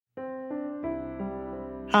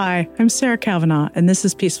Hi, I'm Sarah Kavanaugh, and this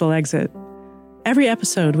is Peaceful Exit. Every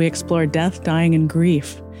episode, we explore death, dying, and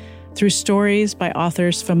grief through stories by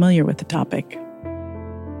authors familiar with the topic.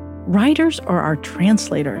 Writers are our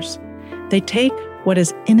translators. They take what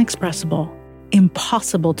is inexpressible,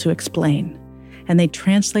 impossible to explain, and they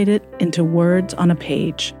translate it into words on a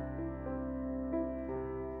page.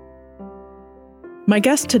 My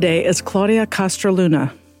guest today is Claudia Castro.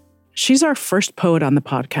 She's our first poet on the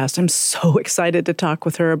podcast. I'm so excited to talk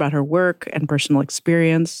with her about her work and personal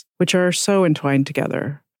experience, which are so entwined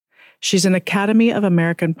together. She's an Academy of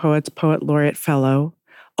American Poets Poet Laureate Fellow,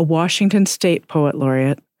 a Washington State Poet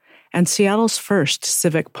Laureate, and Seattle's first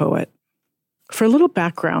civic poet. For a little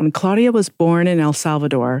background, Claudia was born in El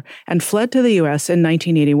Salvador and fled to the U.S. in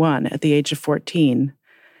 1981 at the age of 14.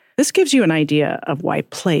 This gives you an idea of why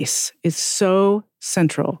place is so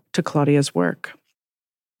central to Claudia's work.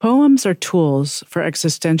 Poems are tools for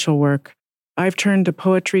existential work. I've turned to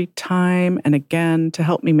poetry time and again to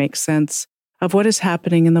help me make sense of what is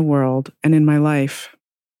happening in the world and in my life.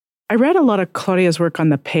 I read a lot of Claudia's work on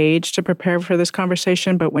the page to prepare for this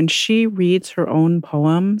conversation, but when she reads her own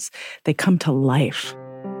poems, they come to life.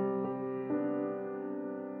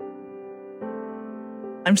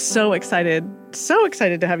 I'm so excited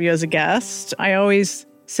to have you as a guest. I always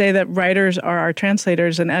say that writers are our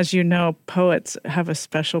translators, and as you know, poets have a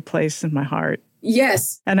special place in my heart.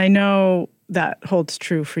 Yes. And I know that holds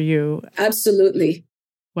true for you. Absolutely.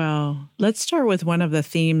 Well, let's start with one of the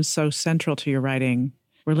themes so central to your writing,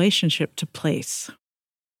 relationship to place.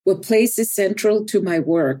 Well, place is central to my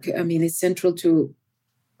work. I mean, it's central to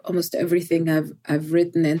almost everything I've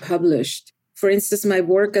written and published. For instance, my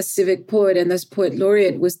work as civic poet and as poet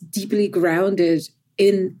laureate was deeply grounded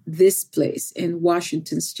in this place, in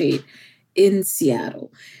Washington State, in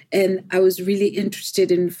Seattle. And I was really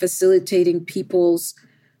interested in facilitating people's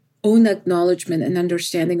own acknowledgement and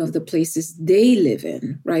understanding of the places they live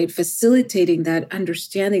in, right? Facilitating that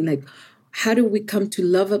understanding, like, how do we come to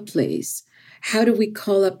love a place? How do we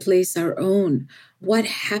call a place our own? What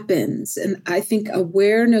happens? And I think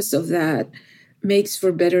awareness of that makes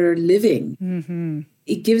for better living. Mm-hmm.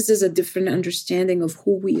 It gives us a different understanding of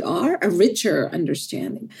who we are, a richer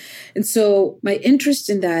understanding. And so my interest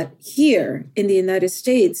in that here in the United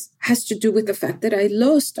States has to do with the fact that I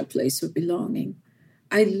lost a place of belonging.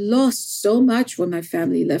 I lost so much when my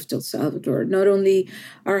family left El Salvador, not only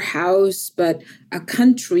our house, but a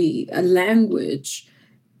country, a language,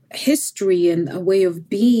 history, and a way of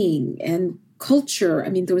being and culture. I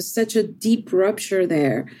mean, there was such a deep rupture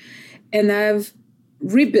there. And I've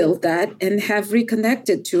rebuilt that and have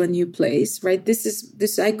reconnected to a new place, right?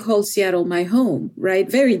 This I call Seattle my home, right?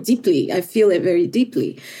 Very deeply. I feel it very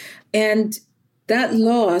deeply. And that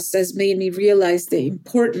loss has made me realize the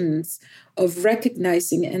importance of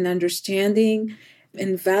recognizing and understanding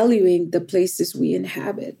and valuing the places we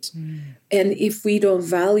inhabit. And if we don't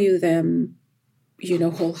value them,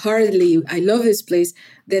 wholeheartedly, I love this place,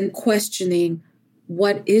 then questioning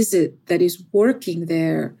what is it that is working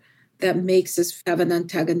there that makes us have an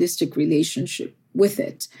antagonistic relationship with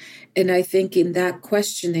it. And I think in that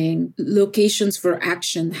questioning, locations for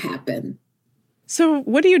action happen. So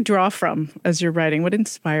what do you draw from as you're writing? What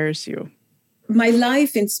inspires you? My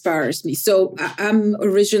life inspires me. So I'm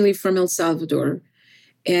originally from El Salvador,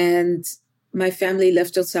 and my family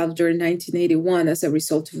left El Salvador in 1981 as a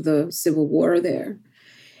result of the civil war there.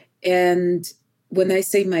 And when I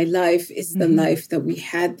say my life, it's the life that we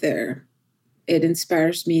had there. It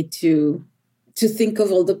inspires me to think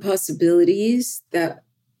of all the possibilities that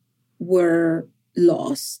were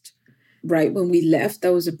lost, right? When we left,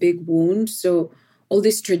 that was a big wound. So all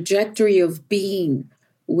this trajectory of being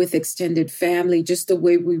with extended family, just the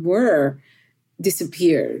way we were,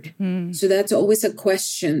 disappeared. So that's always a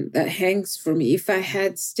question that hangs for me. If my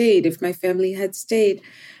family had stayed,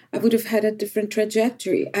 I would have had a different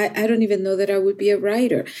trajectory. I don't even know that I would be a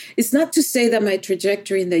writer. It's not to say that my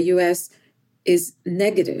trajectory in the U.S. is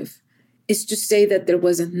negative. It's to say that there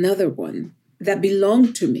was another one that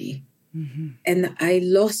belonged to me. And I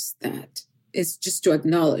lost that. It's just to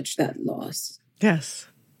acknowledge that loss. Yes.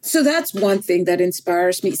 So that's one thing that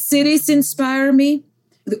inspires me. Cities inspire me.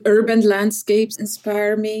 The urban landscapes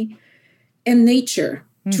inspire me. And nature,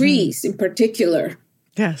 trees in particular.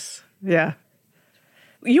 Yes. Yeah.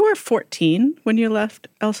 You were 14 when you left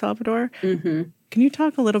El Salvador. Can you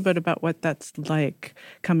talk a little bit about what that's like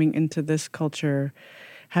coming into this culture,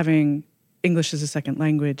 having English as a second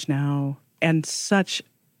language now, and such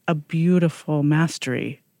a beautiful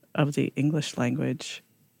mastery of the English language?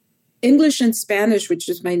 English and Spanish, which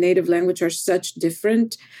is my native language, are such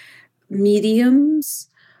different mediums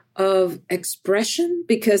of expression,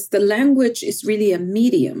 because the language is really a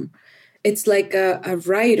medium. It's like a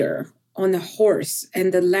rider on a horse,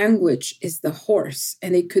 and the language is the horse.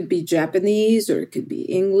 And it could be Japanese or it could be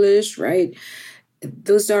English, right?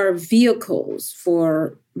 Those are vehicles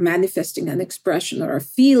for manifesting an expression or a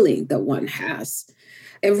feeling that one has.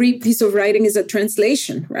 Every piece of writing is a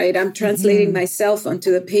translation, right? I'm translating myself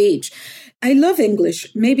onto the page. I love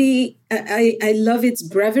English. Maybe I love its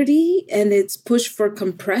brevity and its push for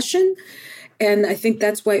compression. And I think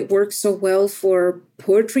that's why it works so well for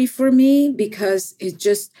poetry for me, because it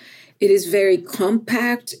is very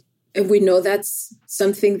compact. And we know that's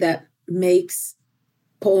something that makes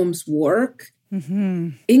poems work.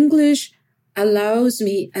 English allows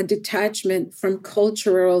me a detachment from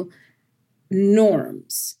cultural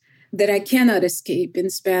norms that I cannot escape in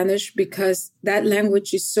Spanish, because that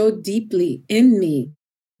language is so deeply in me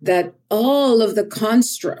that all of the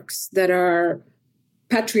constructs that are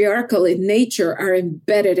patriarchal in nature are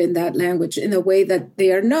embedded in that language in a way that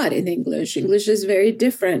they are not in English. English is very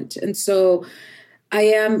different. And so I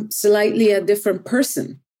am slightly a different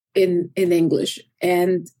person in English.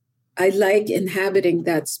 And I like inhabiting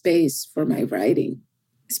that space for my writing.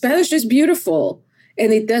 Spanish is beautiful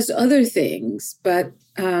and it does other things, but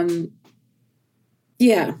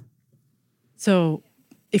yeah. So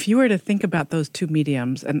if you were to think about those two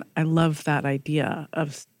mediums, and I love that idea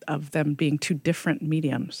of them being two different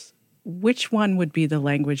mediums, which one would be the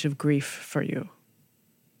language of grief for you?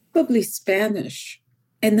 Probably Spanish.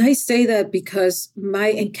 And I say that because my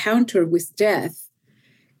encounter with death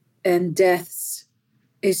and deaths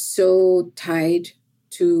is so tied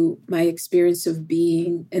to my experience of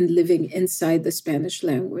being and living inside the Spanish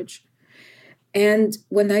language. And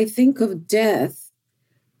when I think of death,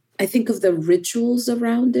 I think of the rituals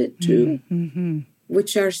around it too,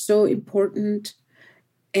 which are so important.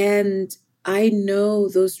 And I know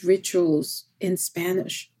those rituals in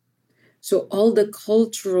Spanish. So all the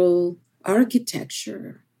cultural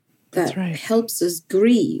architecture that helps us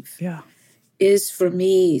grieve is for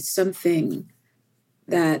me something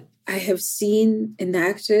that I have seen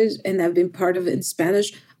enacted and I've been part of in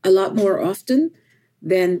Spanish a lot more often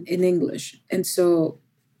than in English. And so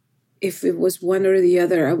if it was one or the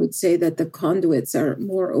other, I would say that the conduits are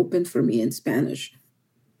more open for me in Spanish.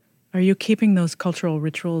 Are you keeping those cultural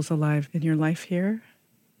rituals alive in your life here?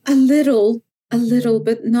 A little,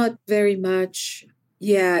 but not very much.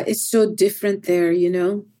 Yeah, it's so different there, you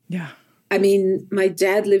know? Yeah. I mean, my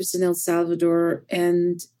dad lives in El Salvador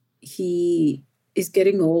and he is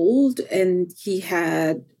getting old and he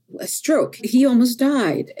had a stroke. He almost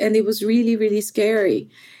died and it was really, really scary.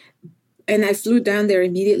 And I flew down there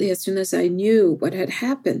immediately as soon as I knew what had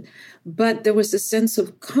happened. But there was a sense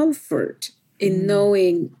of comfort in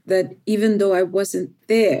knowing that even though I wasn't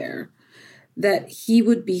there, that he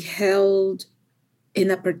would be held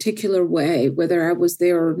in a particular way, whether I was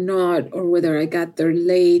there or not, or whether I got there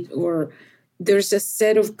late, or there's a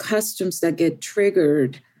set of customs that get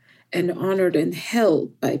triggered and honored and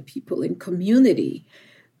held by people in community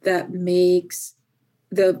that makes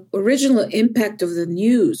the original impact of the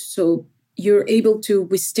news so you're able to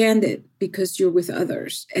withstand it because you're with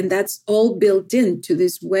others. And that's all built into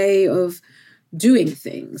this way of doing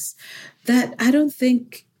things that I don't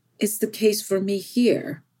think is the case for me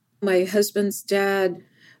here. My husband's dad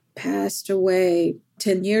passed away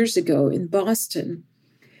 10 years ago in Boston,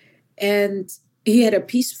 and he had a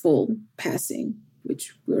peaceful passing,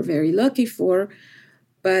 which we're very lucky for,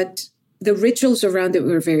 but the rituals around it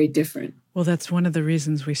were very different. Well, that's one of the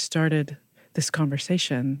reasons we started this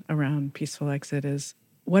conversation around peaceful exit is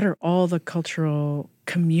what are all the cultural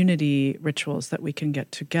community rituals that we can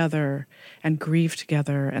get together and grieve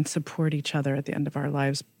together and support each other at the end of our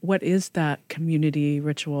lives? What is that community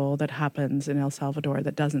ritual that happens in El Salvador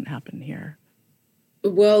that doesn't happen here?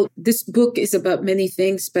 Well, this book is about many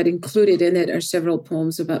things, but included in it are several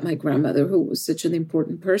poems about my grandmother, who was such an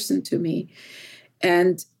important person to me.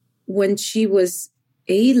 And when she was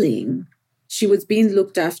ailing, she was being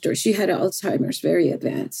looked after. She had Alzheimer's, very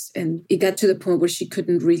advanced. And it got to the point where she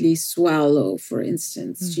couldn't really swallow, for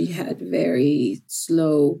instance. She had very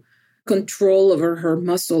slow control over her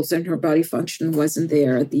muscles and her body function wasn't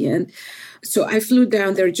there at the end. So I flew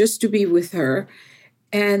down there just to be with her.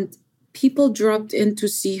 And people dropped in to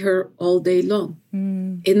see her all day long.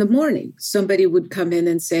 In the morning, somebody would come in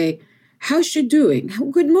and say, "How's she doing?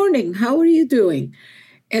 Good morning. How are you doing?"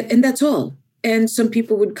 And that's all. And some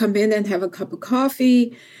people would come in and have a cup of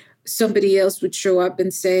coffee. Somebody else would show up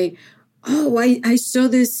and say, "Oh, I saw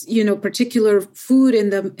this, particular food in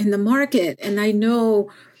the market. And I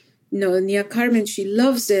know, Nia Carmen, she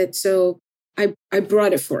loves it. So I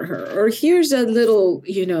brought it for her. Or here's a little,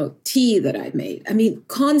 tea that I made. I mean,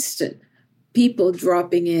 constant people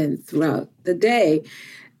dropping in throughout the day.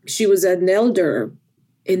 She was an elder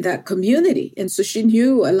in that community. And so she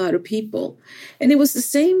knew a lot of people. And it was the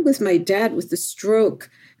same with my dad with the stroke.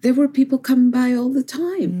 There were people coming by all the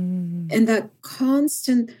time. And that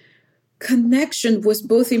constant connection was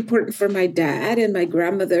both important for my dad and my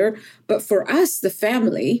grandmother, but for us, the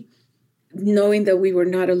family, knowing that we were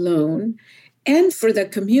not alone, and for the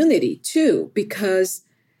community too, because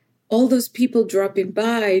all those people dropping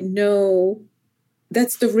by know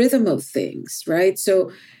that's the rhythm of things, right?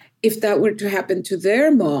 So if that were to happen to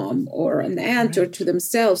their mom or an aunt or to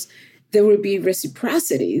themselves, there would be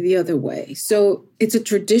reciprocity the other way. So it's a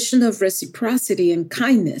tradition of reciprocity and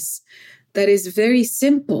kindness that is very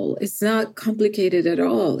simple. It's not complicated at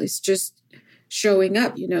all. It's just showing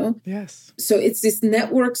up, Yes. So it's these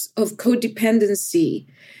networks of codependency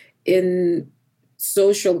in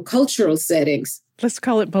social, cultural settings. Let's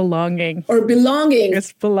call it belonging. Or belonging.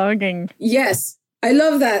 It's belonging. Yes. I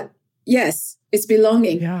love that. Yes. It's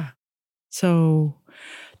belonging. Yeah. So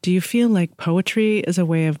do you feel like poetry is a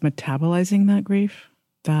way of metabolizing that grief,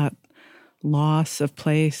 that loss of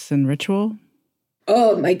place and ritual?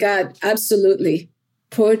 Oh my God, absolutely.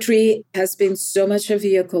 Poetry has been so much a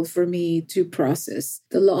vehicle for me to process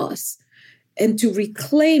the loss and to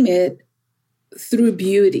reclaim it through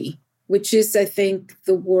beauty, which is, I think,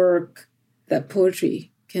 the work that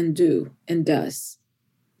poetry can do and does.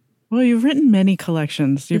 Well, you've written many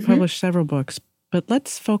collections. You've published several books, but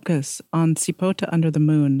let's focus on Cipota Under the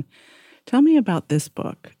Moon. Tell me about this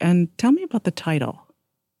book and tell me about the title.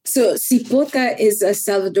 So Cipota is a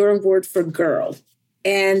Salvadoran word for girl,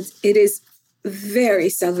 and it is very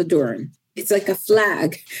Salvadoran. It's like a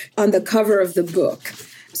flag on the cover of the book.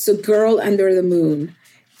 So Girl Under the Moon.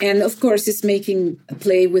 And of course, it's making a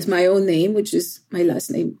play with my own name, which is my last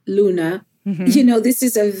name, Luna. This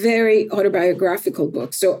is a very autobiographical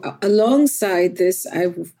book. So alongside this,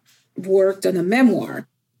 I've worked on a memoir.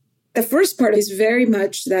 The first part is very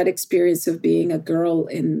much that experience of being a girl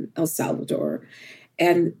in El Salvador.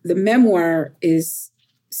 And the memoir is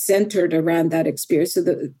centered around that experience. So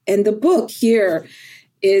the book here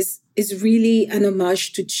is really an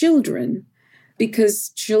homage to children, because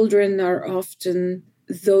children are often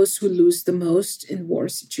those who lose the most in war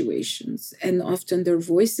situations. And often their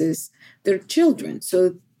voices, they're children.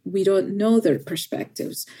 So we don't know their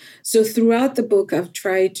perspectives. So throughout the book, I've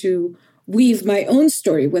tried to weave my own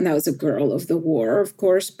story when I was a girl of the war, of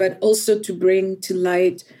course, but also to bring to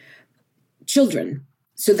light children.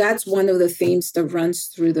 So that's one of the themes that runs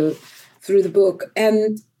through the book.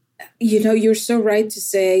 And, you're so right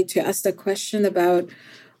to ask that question about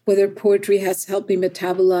whether poetry has helped me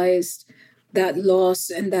metabolize that loss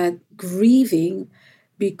and that grieving,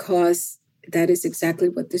 because that is exactly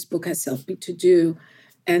what this book has helped me to do.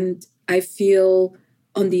 And I feel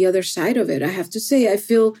on the other side of it, I have to say, I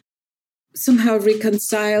feel somehow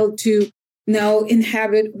reconciled to now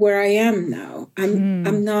inhabit where I am now.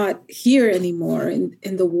 I'm not here anymore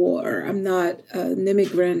in the war. I'm not an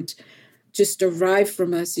immigrant just arrived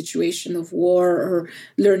from a situation of war or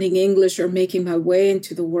learning English or making my way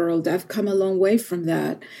into the world. I've come a long way from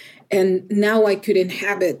that. And now I could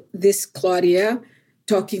inhabit this Claudia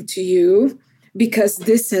talking to you because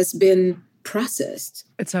this has been processed.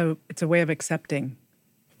 It's a way of accepting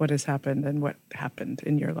what has happened and what happened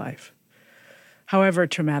in your life, however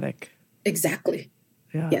traumatic. Exactly.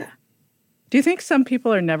 Yeah. Do you think some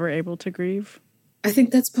people are never able to grieve? I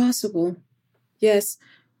think that's possible. Yes.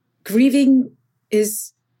 Grieving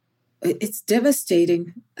it's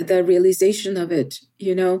devastating, the realization of it,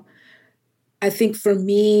 I think for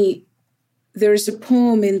me, there's a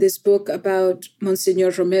poem in this book about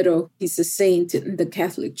Monsignor Romero. He's a saint in the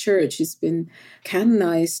Catholic Church. He's been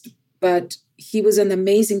canonized, but he was an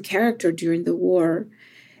amazing character during the war,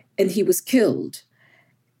 and he was killed.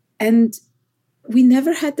 And we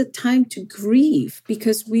never had the time to grieve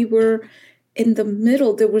because we were in the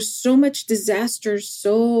middle. There was so much disaster,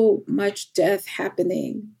 so much death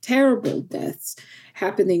happening, terrible deaths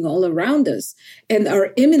happening all around us. And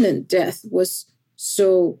our imminent death was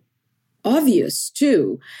so obvious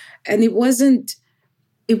too. And it wasn't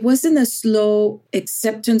a slow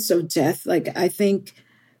acceptance of death. Like, I think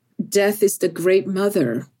death is the great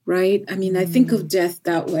mother, right? I mean, I think of death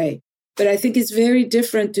that way. But I think it's very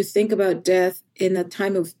different to think about death in a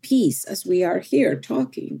time of peace, as we are here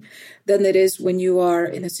talking, than it is when you are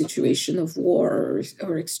in a situation of war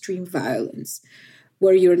or extreme violence,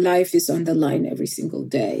 where your life is on the line every single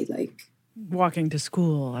day. Like walking to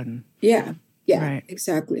school and... Yeah, right.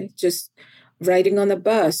 Exactly. Just riding on a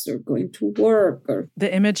bus or going to work. Or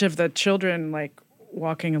the image of the children like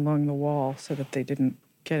walking along the wall so that they didn't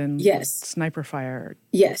get in sniper fire.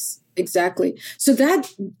 Yes, exactly. So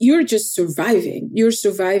that you're just surviving. You're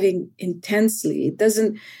surviving intensely. It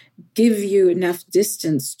doesn't give you enough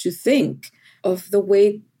distance to think of the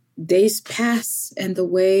way days pass and the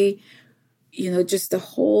way, just the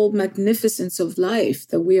whole magnificence of life,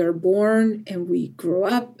 that we are born and we grow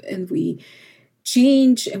up and we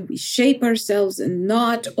change and we shape ourselves, and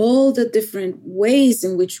not all the different ways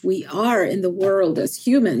in which we are in the world as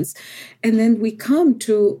humans. And then we come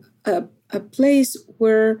to a place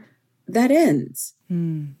where that ends.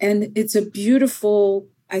 And it's a beautiful,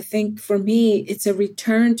 I think for me, it's a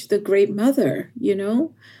return to the Great Mother,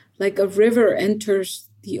 like a river enters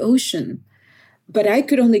the ocean. But I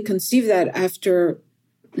could only conceive that after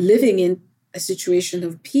living in a situation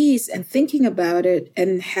of peace and thinking about it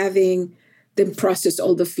and having them process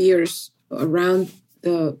all the fears around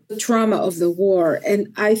the trauma of the war.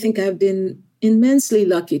 And I think I've been immensely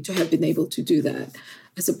lucky to have been able to do that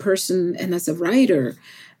as a person and as a writer.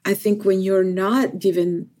 I think when you're not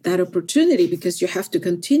given that opportunity because you have to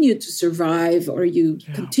continue to survive, or you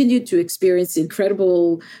continue to experience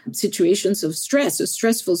incredible situations of stress or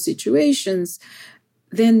stressful situations,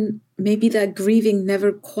 then maybe that grieving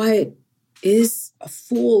never quite is a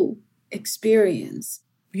full experience.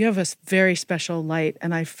 You have a very special light,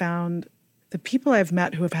 and I found the people I've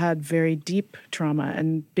met who have had very deep trauma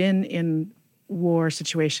and been in war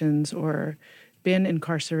situations or been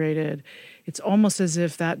incarcerated, it's almost as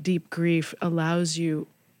if that deep grief allows you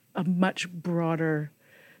a much broader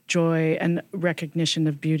joy and recognition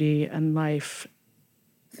of beauty and life.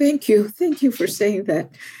 Thank you. Thank you for saying that.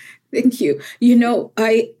 Thank you.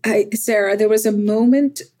 Sarah, there was a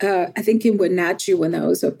moment, I think in Wenatchee when I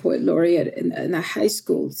was a poet laureate in a high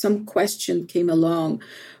school, some question came along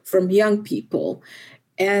from young people.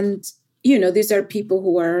 And, these are people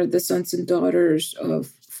who are the sons and daughters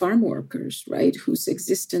of farm workers, right? Whose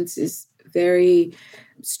existence is very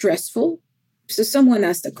stressful. So someone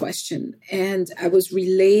asked a question, and I was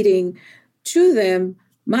relating to them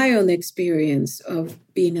my own experience of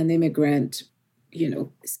being an immigrant,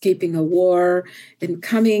 escaping a war and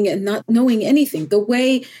coming and not knowing anything, the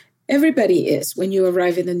way everybody is when you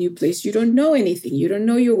arrive in a new place. You don't know anything. You don't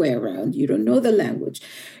know your way around. You don't know the language.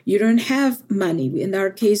 You don't have money. In our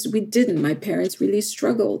case, we didn't. My parents really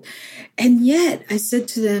struggled. And yet I said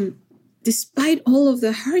to them, despite all of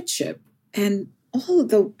the hardship and all of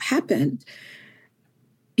the happened,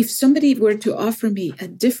 if somebody were to offer me a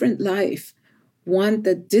different life, one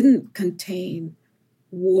that didn't contain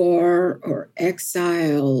war or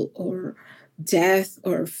exile or death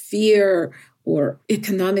or fear or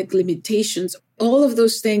economic limitations, all of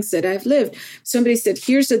those things that I've lived. Somebody said,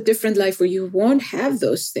 here's a different life where you won't have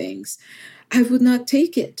those things. I would not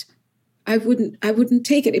take it. I wouldn't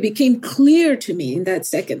take it. It became clear to me in that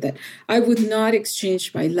second that I would not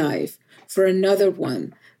exchange my life for another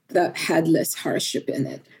one that had less hardship in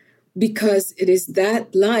it, because it is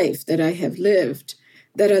that life that I have lived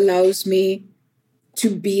that allows me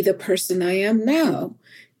to be the person I am now,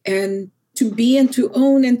 and to be and to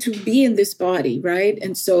own and to be in this body, right?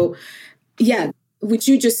 And so, what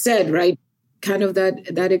you just said, right? Kind of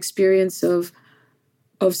that experience of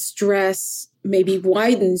stress maybe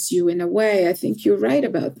widens you in a way. I think you're right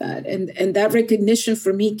about that. And that recognition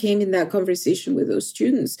for me came in that conversation with those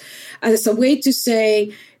students as a way to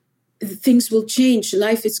say things will change.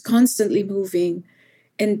 Life is constantly moving,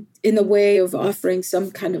 and in a way of offering some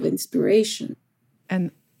kind of inspiration.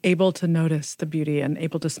 And able to notice the beauty and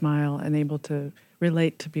able to smile and able to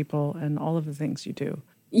relate to people and all of the things you do.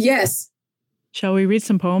 Yes. Shall we read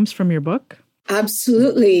some poems from your book?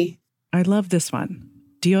 Absolutely. I love this one,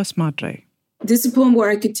 Dios Madre. This is a poem where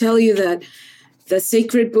I could tell you that the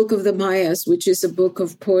Sacred Book of the Mayas, which is a book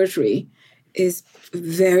of poetry, is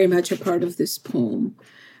very much a part of this poem.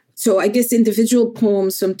 So I guess individual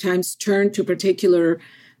poems sometimes turn to particular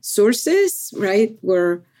sources, right?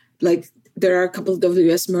 Where, like, there are a couple of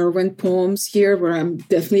W.S. Merwin poems here where I'm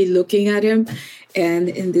definitely looking at him. And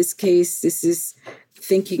in this case, this is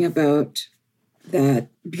thinking about that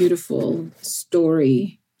beautiful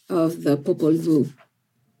story of the Popol Vuh.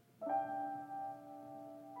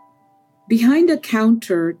 Behind a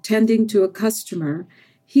counter, tending to a customer,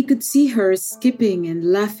 he could see her skipping and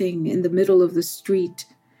laughing in the middle of the street,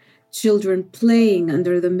 children playing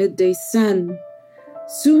under the midday sun.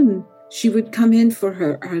 Soon, she would come in for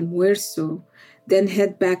her almuerzo, then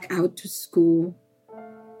head back out to school.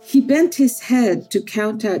 He bent his head to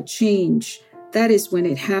count out change. That is when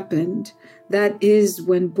it happened. That is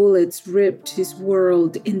when bullets ripped his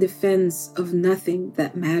world in defense of nothing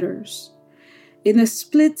that matters. In a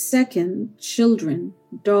split second, children,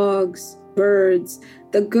 dogs, birds,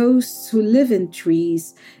 the ghosts who live in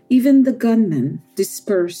trees, even the gunmen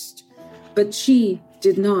dispersed. But she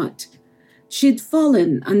did not. She'd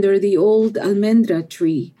fallen under the old almendra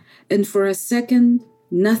tree, and for a second,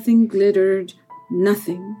 nothing glittered,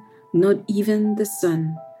 nothing, not even the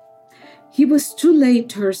sun. He was too late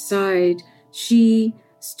to her side. She,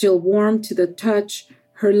 still warm to the touch,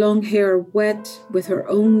 her long hair wet with her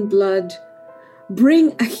own blood.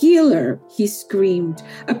 "Bring a healer," he screamed.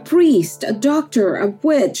 "A priest, a doctor, a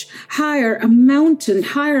witch. Hire a mountain,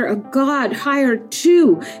 hire a god, hire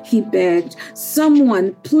two," he begged.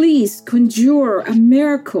 "Someone, please conjure a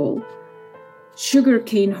miracle."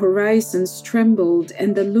 Sugarcane horizons trembled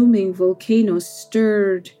and the looming volcano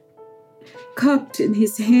stirred. Cupped in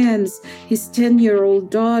his hands, his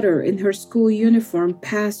 10-year-old daughter in her school uniform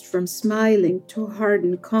passed from smiling to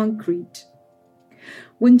hardened concrete.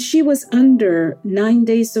 When she was under 9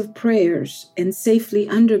 days of prayers and safely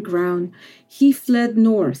underground, he fled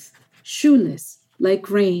north, shoeless,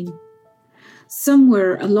 like rain.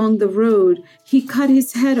 Somewhere along the road, he cut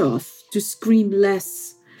his head off to scream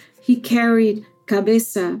less. He carried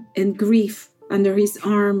cabeza and grief under his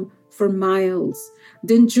arm for miles,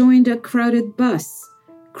 then joined a crowded bus,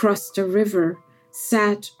 crossed a river,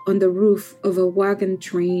 sat on the roof of a wagon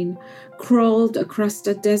train, crawled across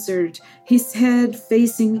the desert, his head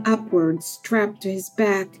facing upward, strapped to his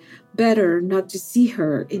back, better not to see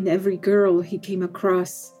her in every girl he came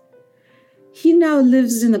across. He now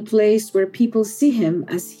lives in a place where people see him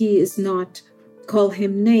as he is not, call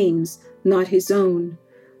him names, not his own.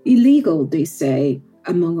 Illegal, they say,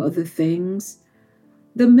 among other things.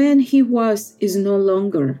 The man he was is no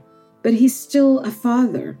longer, but he's still a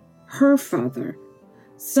father, her father.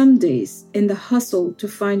 Some days, in the hustle to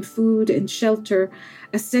find food and shelter,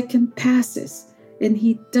 a second passes and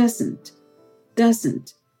he doesn't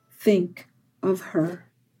think of her.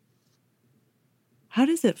 How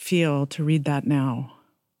does it feel to read that now?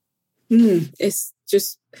 It's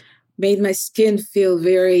just made my skin feel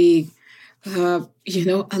very,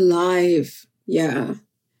 alive. Yeah.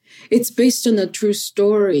 It's based on a true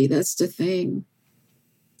story. That's the thing.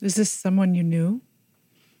 Is this someone you knew?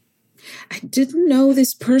 I didn't know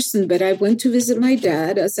this person, but I went to visit my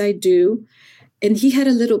dad, as I do, and he had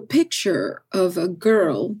a little picture of a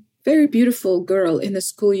girl, very beautiful girl in a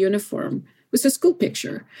school uniform. It was a school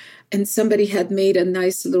picture, and somebody had made a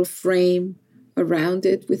nice little frame around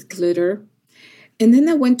it with glitter. And then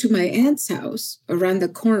I went to my aunt's house around the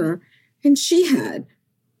corner, and she had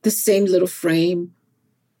the same little frame.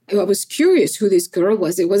 I was curious who this girl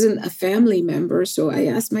was. It wasn't a family member. So I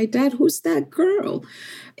asked my dad, "Who's that girl?"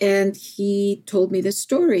 And he told me the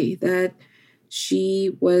story that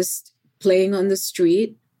she was playing on the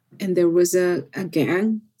street and there was a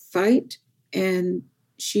gang fight and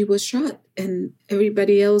she was shot and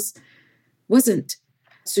everybody else wasn't.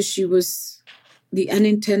 So she was the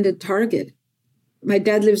unintended target. My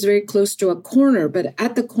dad lives very close to a corner, but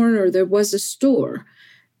at the corner there was a store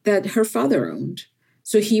that her father owned.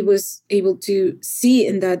 So he was able to see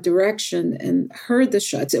in that direction and heard the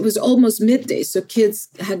shots. It was almost midday, so kids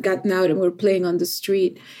had gotten out and were playing on the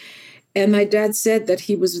street. And my dad said that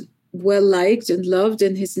he was well-liked and loved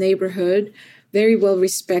in his neighborhood, very well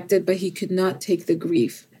respected, but he could not take the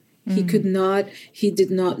grief. He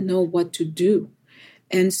did not know what to do.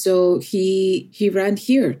 And so he ran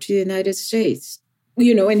here to the United States.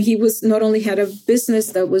 And he was not only had a business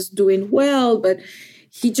that was doing well, but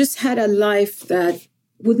he just had a life that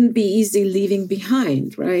wouldn't be easy leaving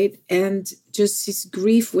behind, right? And just his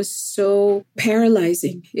grief was so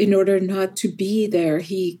paralyzing. In order not to be there,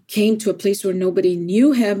 he came to a place where nobody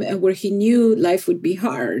knew him and where he knew life would be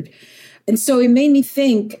hard. And so it made me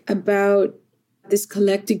think about this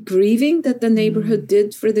collective grieving that the neighborhood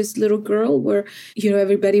did for this little girl, where,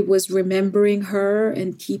 everybody was remembering her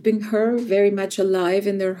and keeping her very much alive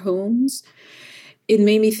in their homes. It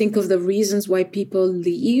made me think of the reasons why people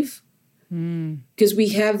leave. Because we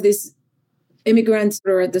have this immigrants that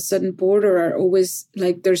are at the southern border are always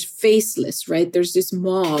like, there's faceless, right? There's this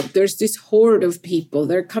mob, there's this horde of people.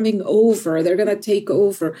 They're coming over, they're going to take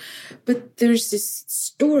over. But there's these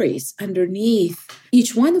stories underneath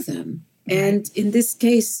each one of them. Right. And in this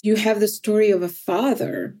case, you have the story of a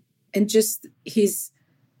father and just his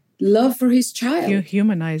love for his child. You're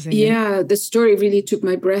humanizing it. Yeah, the story really took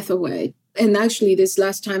my breath away. And actually, this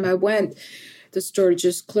last time I went, the store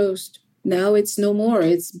just closed. Now it's no more.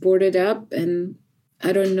 It's boarded up, and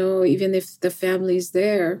I don't know even if the family's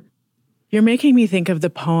there. You're making me think of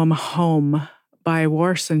the poem Home by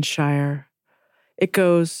Worcestershire. It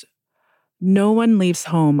goes, "No one leaves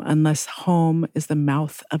home unless home is the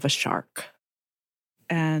mouth of a shark."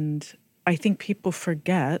 And I think people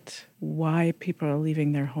forget why people are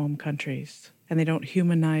leaving their home countries. And they don't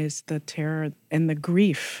humanize the terror and the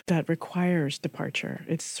grief that requires departure.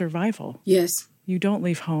 It's survival. Yes. You don't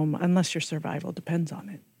leave home unless your survival depends on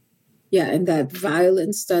it. Yeah, and that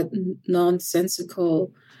violence, that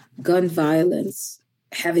nonsensical gun violence,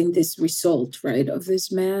 having this result, right, of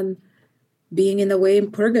this man being in a way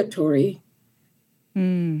in purgatory.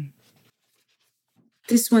 Mm.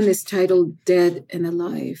 This one is titled Dead and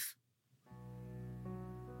Alive.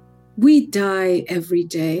 We die every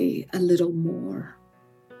day a little more.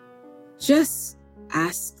 Just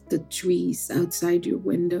ask the trees outside your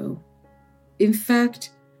window. In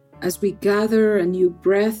fact, as we gather a new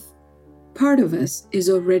breath, part of us is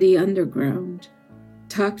already underground,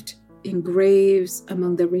 tucked in graves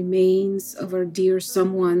among the remains of our dear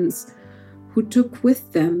someones who took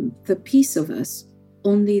with them the piece of us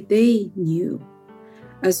only they knew,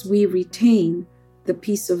 as we retain the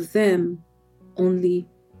piece of them only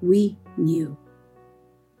we knew.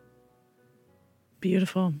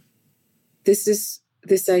 Beautiful. This is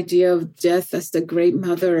this idea of death as the great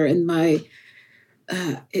mother, and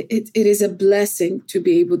it is a blessing to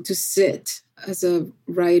be able to sit as a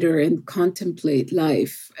writer and contemplate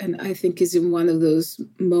life. And I think is in one of those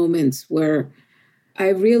moments where I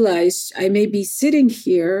realized I may be sitting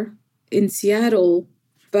here in Seattle,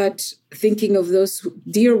 but thinking of those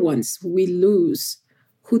dear ones who we lose,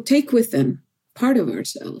 who take with them part of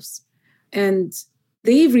ourselves. And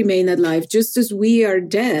they remain alive just as we are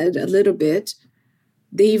dead a little bit.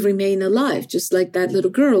 They remain alive, just like that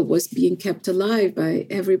little girl was being kept alive by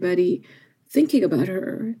everybody thinking about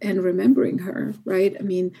her and remembering her, right? I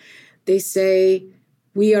mean, they say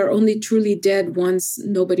we are only truly dead once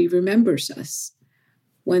nobody remembers us.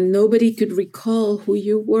 When nobody could recall who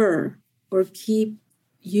you were or keep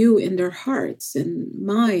you in their hearts and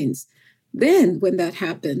minds, then when that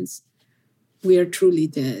happens, we are truly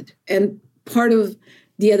dead. And part of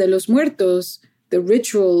Dia de los Muertos, the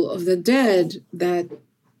ritual of the dead that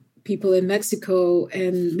people in Mexico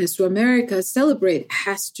and Mesoamerica celebrate,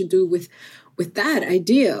 has to do with that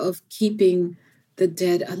idea of keeping the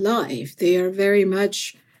dead alive. They are very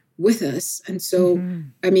much with us. And so,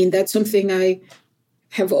 I mean, that's something I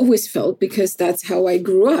have always felt because that's how I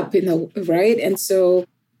grew up, right? And so,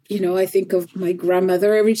 I think of my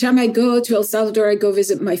grandmother. Every time I go to El Salvador, I go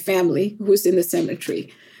visit my family who's in the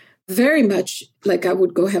cemetery. Very much like I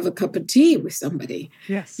would go have a cup of tea with somebody.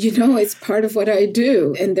 Yes. It's part of what I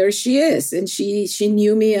do. And there she is. And she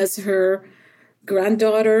knew me as her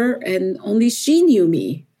granddaughter, and only she knew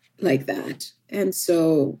me like that. And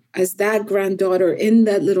so as that granddaughter in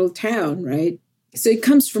that little town, right? So it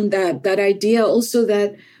comes from that idea also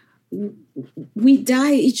that we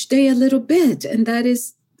die each day a little bit. And that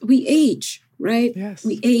is, we age, right? Yes.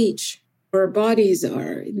 We age. Our bodies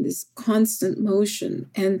are in this constant motion,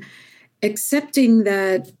 and accepting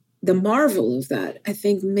that, the marvel of that, I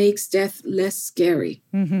think makes death less scary.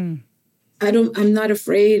 Mm-hmm. I'm not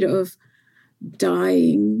afraid of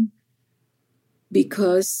dying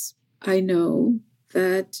because I know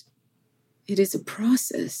that it is a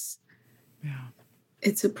process. Yeah.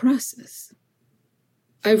 It's a process.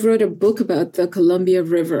 I wrote a book about the Columbia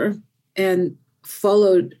River and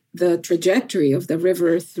followed the trajectory of the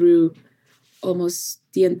river through almost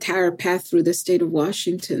the entire path through the state of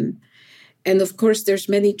Washington. And of course, there's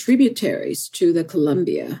many tributaries to the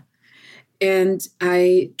Columbia. And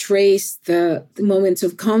I traced the moments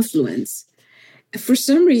of confluence. For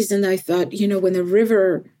some reason, I thought, when a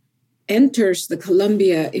river enters the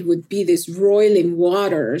Columbia, it would be this roiling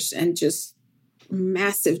waters and just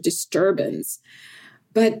massive disturbance.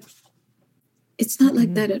 But it's not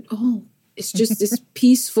like that at all. It's just this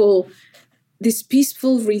peaceful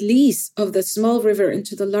release of the small river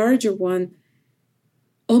into the larger one,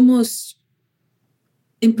 almost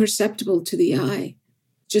imperceptible to the eye.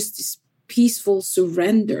 Just this peaceful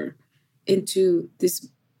surrender into this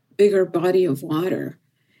bigger body of water.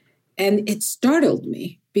 And it startled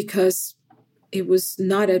me because it was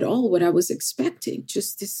not at all what I was expecting.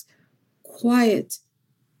 Just this quiet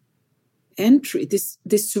entry, this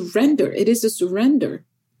surrender. It is a surrender.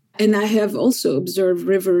 And I have also observed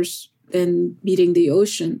rivers then meeting the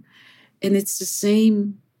ocean, and it's the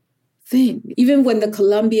same thing. Even when the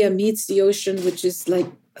Columbia meets the ocean, which is like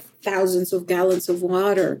thousands of gallons of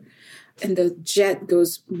water, and the jet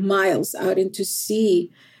goes miles out into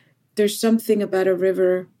sea, there's something about a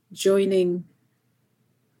river joining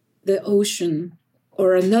the ocean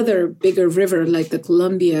or another bigger river like the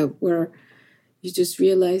Columbia, where you just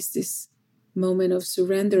realize this moment of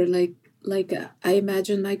surrender, like I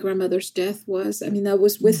imagine my grandmother's death was. I mean, I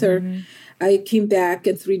was with her. I came back,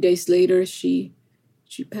 and 3 days later, she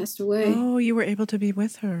She passed away. Oh, you were able to be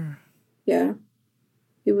with her. Yeah.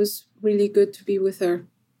 It was really good to be with her.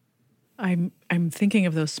 I'm thinking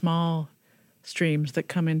of those small streams that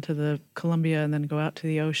come into the Columbia and then go out to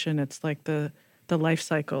the ocean. It's like the life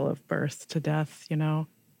cycle of birth to death, you know?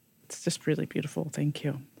 It's just really beautiful. Thank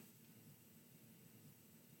you.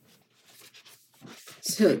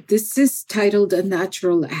 So this is titled A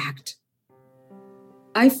Natural Act.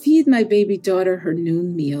 I feed my baby daughter her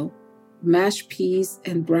noon meal, mashed peas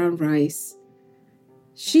and brown rice.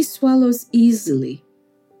 She swallows easily,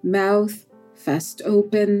 mouth fast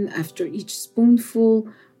open after each spoonful,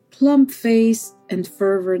 plump face and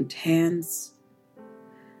fervent hands.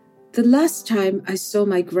 The last time I saw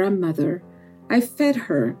my grandmother, I fed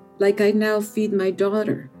her like I now feed my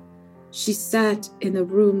daughter. She sat in a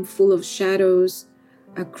room full of shadows,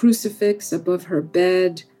 a crucifix above her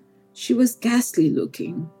bed. She was ghastly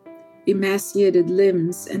looking, emaciated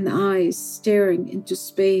limbs and eyes staring into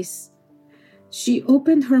space. She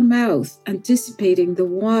opened her mouth, anticipating the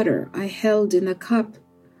water I held in a cup,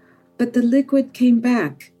 but the liquid came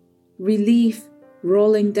back, relief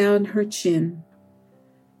rolling down her chin.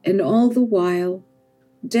 And all the while,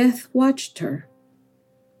 death watched her,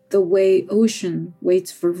 the way ocean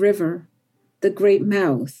waits for river, the great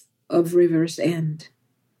mouth of river's end.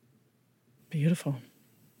 Beautiful.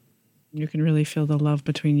 You can really feel the love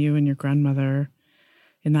between you and your grandmother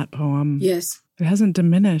in that poem. Yes. It hasn't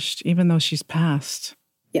diminished, even though she's passed.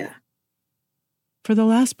 Yeah. For the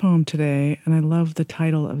last poem today, and I love the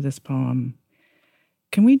title of this poem,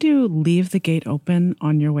 can we do Leave the Gate Open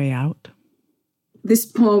on Your Way Out? This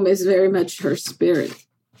poem is very much her spirit.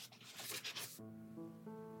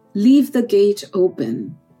 Leave the gate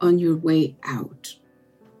open on your way out.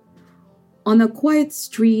 On a quiet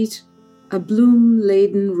street, a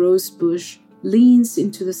bloom-laden rosebush leans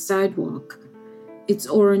into the sidewalk. Its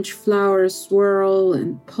orange flowers swirl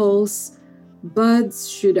and pulse. Buds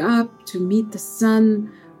shoot up to meet the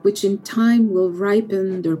sun, which in time will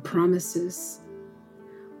ripen their promises.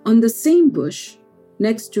 On the same bush,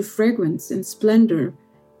 next to fragrance and splendor,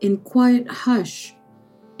 in quiet hush,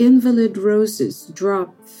 invalid roses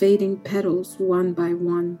drop fading petals one by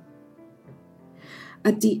one.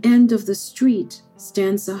 At the end of the street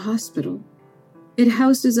stands a hospital. It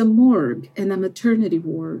houses a morgue and a maternity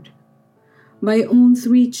ward. My own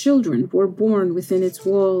 3 children were born within its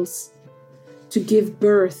walls. To give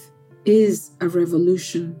birth is a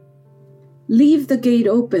revolution. Leave the gate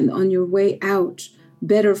open on your way out,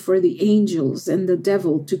 better for the angels and the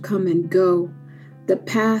devil to come and go. The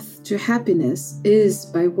path to happiness is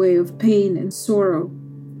by way of pain and sorrow.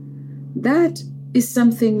 That is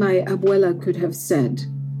something my abuela could have said.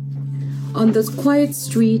 On the quiet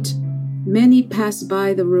street, many pass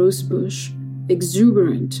by the rosebush,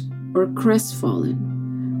 exuberant or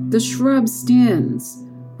crestfallen. The shrub stands,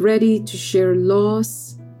 ready to share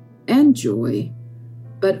loss and joy,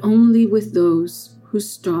 but only with those who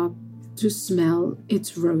stop to smell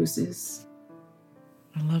its roses.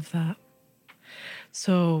 I love that.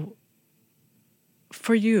 So,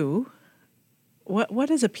 for you, what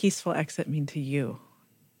does a peaceful exit mean to you?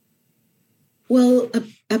 Well,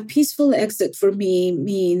 a peaceful exit for me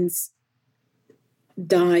means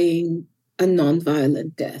dying a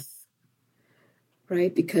nonviolent death,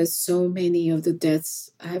 right? Because so many of the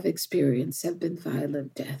deaths I've experienced have been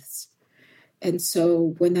violent deaths. And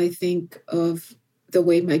so when I think of the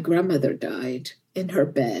way my grandmother died in her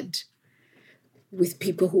bed, with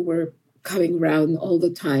people who were coming around all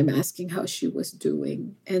the time asking how she was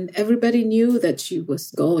doing, and everybody knew that she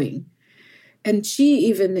was going. And she,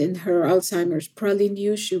 even in her Alzheimer's, probably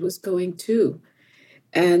knew she was going too.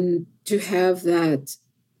 And to have that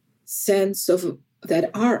sense of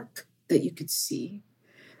that arc that you could see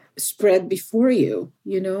spread before you,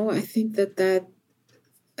 I think that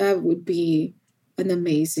would be an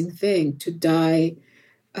amazing thing, to die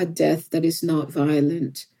a death that is not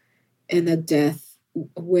violent and a death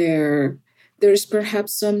where there's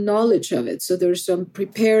perhaps some knowledge of it. So there's some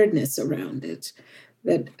preparedness around it,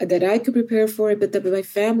 that I could prepare for it, but that my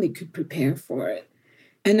family could prepare for it,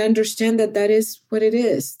 and understand that is what it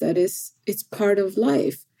is. It's part of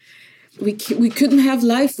life. We couldn't have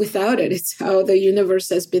life without it. It's how the universe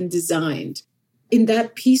has been designed. In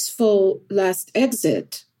that peaceful last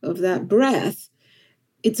exit of that breath,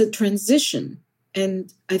 it's a transition.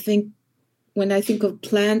 And I think when I think of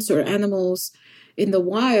plants or animals in the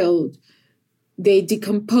wild, they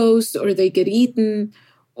decompose or they get eaten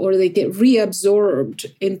or they get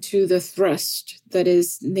reabsorbed into the thrust that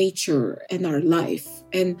is nature and our life.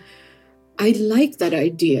 And I like that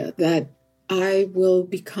idea that I will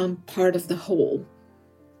become part of the whole.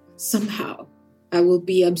 Somehow I will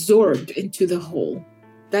be absorbed into the whole.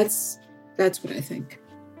 That's what I think.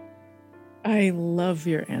 I love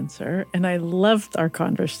your answer, and I loved our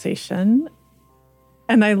conversation,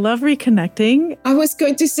 and I love reconnecting. I was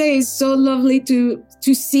going to say, it's so lovely to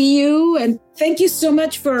see you, and thank you so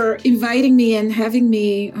much for inviting me and having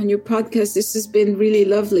me on your podcast. This has been really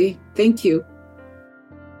lovely. Thank you.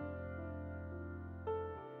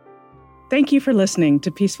 Thank you for listening to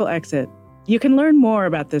Peaceful Exit. You can learn more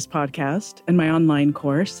about this podcast and my online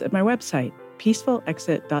course at my website,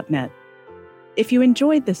 peacefulexit.net. If you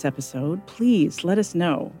enjoyed this episode, please let us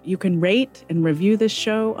know. You can rate and review this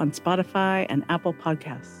show on Spotify and Apple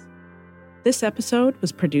Podcasts. This episode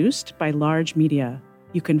was produced by Large Media.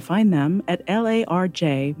 You can find them at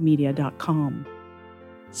larjmedia.com.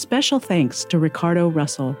 Special thanks to Ricardo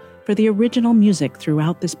Russell for the original music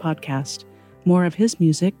throughout this podcast. More of his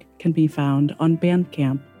music can be found on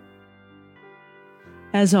Bandcamp.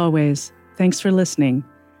 As always, thanks for listening.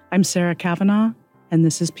 I'm Sarah Kavanaugh, and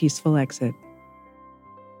this is Peaceful Exit.